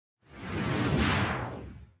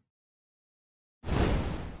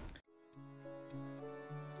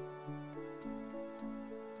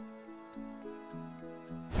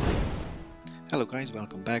Hello guys,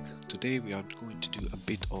 welcome back. Today we are going to do a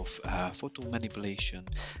bit of photo manipulation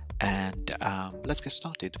and let's get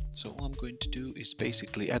started. So all I'm going to do is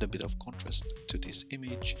basically add a bit of contrast to this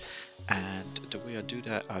image, and the way I do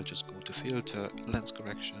that, I'll just go to filter, lens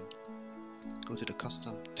correction, go to the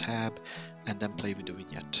custom tab and then play with the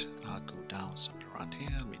vignette. I'll go down somewhere around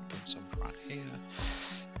here, midpoint somewhere around here,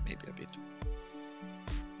 maybe a bit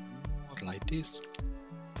more like this.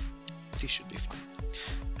 This should be fine.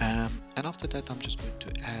 And after that I'm just going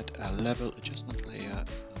to add a level adjustment layer.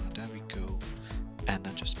 There we go, and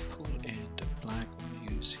then just pull in the black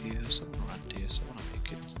we use here somewhere around this. I want to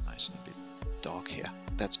make it nice and a bit dark here.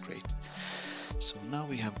 That's great. So now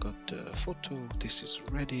we have got the photo. This is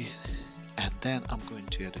ready, and then I'm going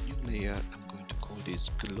to add a new layer. I'm going to call this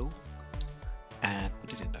glow and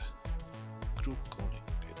put it in the group, calling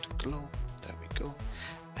it glow. There we go.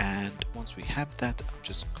 And once we have that, I'm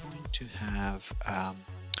just going to have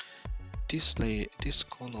this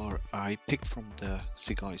color I picked from the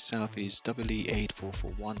cigar itself is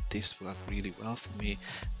EE8441. This worked really well for me,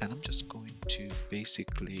 and I'm just going to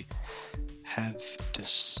basically have the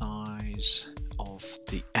size of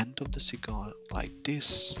the end of the cigar like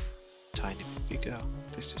this, tiny bit bigger.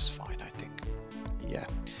 This is fine, I think. Yeah,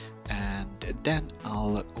 and then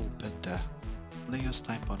I'll open the layers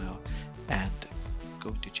type panel and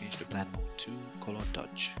going to change the blend mode to color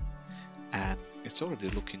dodge, and it's already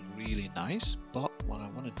looking really nice. But what I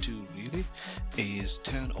want to do really is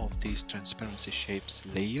turn off this transparency shapes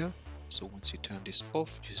layer. So once you turn this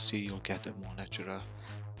off, you see you'll get a more natural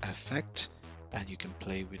effect, and you can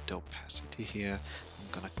play with the opacity here. I'm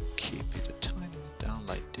gonna keep it a tiny bit down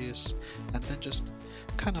like this, and then just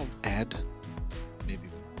kind of add maybe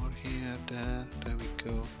more here, there we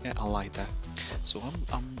go. Yeah, I like that. So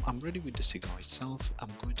I'm ready with the cigar itself. I'm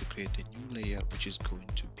going to create a new layer which is going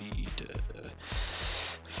to be the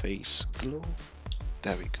face glow.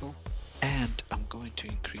 There we go. And I'm going to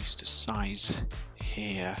increase the size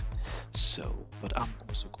here. So, but I'm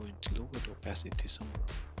also going to lower the opacity somewhere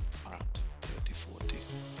around 30-40.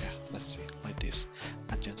 Yeah, let's see, like this,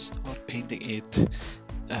 and just start painting it.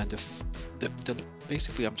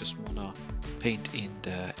 Basically I'm just wanna paint in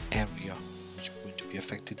the area which is going to be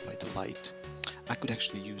affected by the light. I could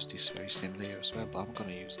actually use this very same layer as well, but I'm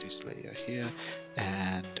gonna use this layer here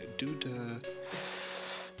and do the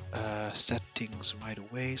settings right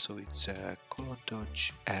away. So it's color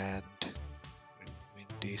dodge and removing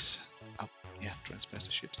this up, yeah,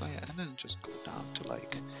 transparency shapes layer, and then just go down to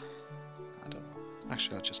like, I don't know,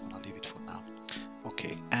 actually I'm just gonna leave it for now.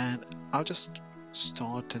 Okay, and I'll just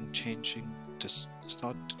start to change the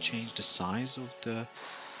size of the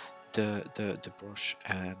brush,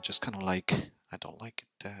 and just kind of like, I don't like it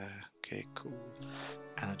there. Okay, cool.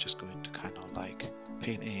 And I'm just going to kind of like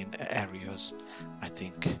paint in areas I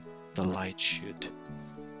think the light should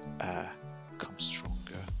come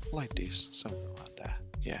stronger, like this, somewhere around there.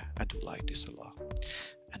 Yeah, I do like this a lot.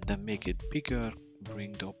 And then make it bigger,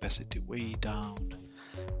 bring the opacity way down,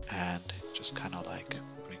 and just kind of like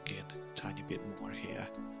bring in a tiny bit more here.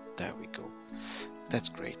 There we go. That's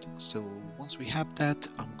great. So once we have that,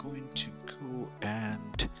 I'm going to go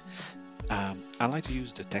and I like to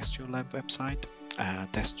use the Texture Lab website,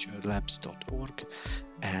 texturelabs.org,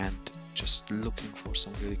 and just looking for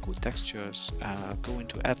some really cool textures. Go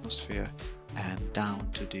into atmosphere and down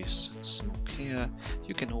to this smoke here.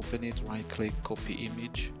 You can open it, right click, copy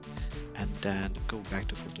image, and then go back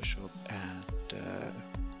to Photoshop and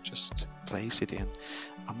just place it in.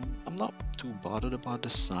 I'm not too bothered about the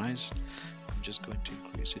size. I'm just going to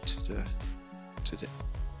increase it to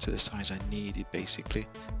the size I need it basically.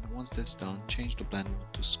 And once that's done, change the blend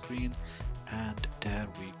mode to screen, and there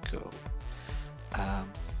we go.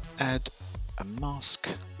 Add a mask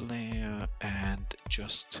layer and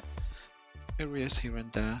just erase here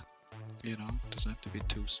and there, you know, doesn't have to be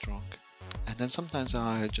too strong. And then sometimes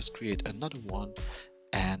I just create another one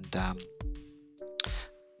and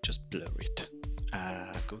just blur it.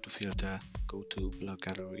 Go to filter, go to blur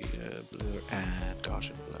gallery, blur and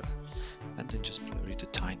Gaussian blur, and then just blur it a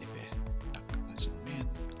tiny bit. I zoom in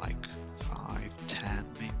like 5-10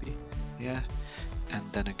 maybe, yeah.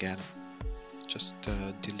 And then again, just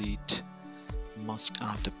delete, mask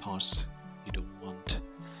out the parts you don't want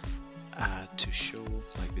to show.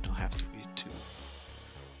 Like, we don't have to be too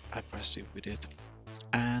aggressive with it.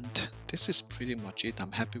 And this is pretty much it.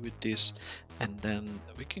 I'm happy with this, and then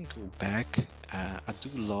we can go back. I do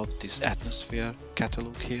love this atmosphere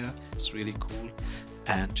catalog here, it's really cool.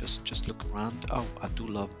 And just look around. Oh, I do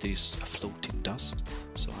love this floating dust,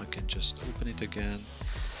 so I can just open it again.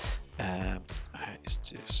 Is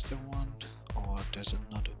this the one, or there's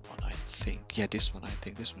another one? I think, yeah, this one. I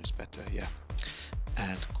think this one is better. Yeah,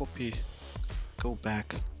 and copy, go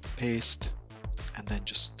back, paste, and then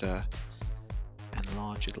just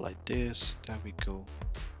enlarge it like this. There we go,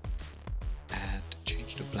 and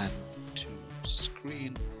change the blend to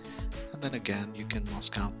screen, and then again you can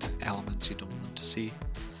mask out elements you don't want to see,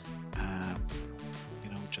 you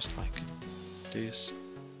know, just like this.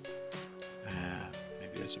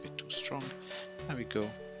 Maybe that's a bit too strong. There we go,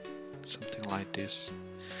 something like this.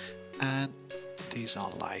 And these are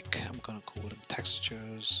like, I'm gonna call them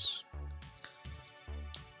textures.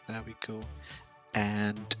 There we go.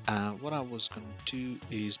 And what I was going to do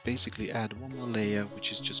is basically add one more layer,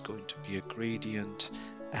 which is just going to be a gradient,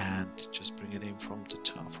 and just bring it in from the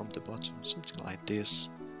top, from the bottom, something like this.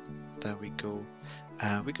 There we go.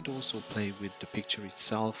 We could also play with the picture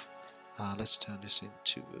itself. Let's turn this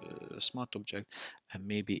into a smart object and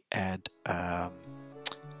maybe add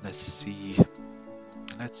let's see,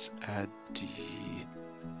 let's add the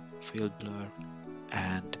field blur,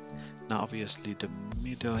 and now obviously the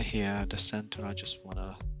middle here, the center, I just want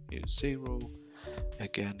to use 0.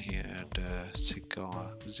 Again here the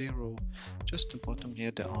cigar 0. Just the bottom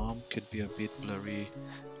here, the arm could be a bit blurry,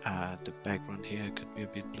 the background here could be a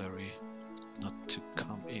bit blurry, not to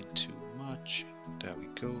come in too much. There we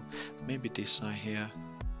go. Maybe this side here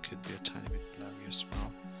could be a tiny bit blurry as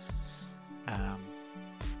well.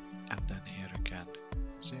 And then here again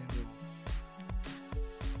 0.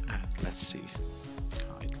 And let's see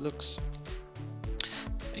how it looks.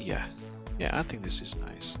 Yeah, I think this is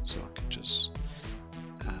nice. So I can just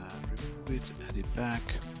remove it, add it back,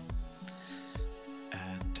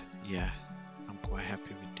 and yeah, I'm quite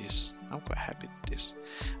happy with this.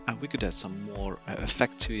 We could add some more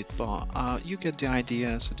effect to it, but you get the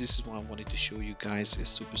idea. So this is what I wanted to show you guys. It's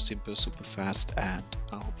super simple, super fast, and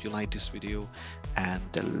I hope you like this video. And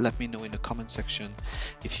let me know in the comment section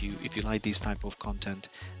if you like this type of content,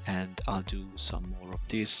 and I'll do some more of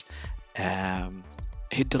this.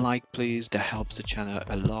 Hit the like please, that helps the channel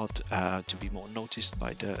a lot to be more noticed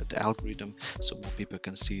by the algorithm, so more people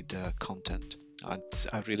can see the content.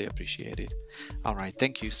 I really appreciate it. Alright,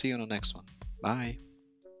 thank you, see you on the next one, bye.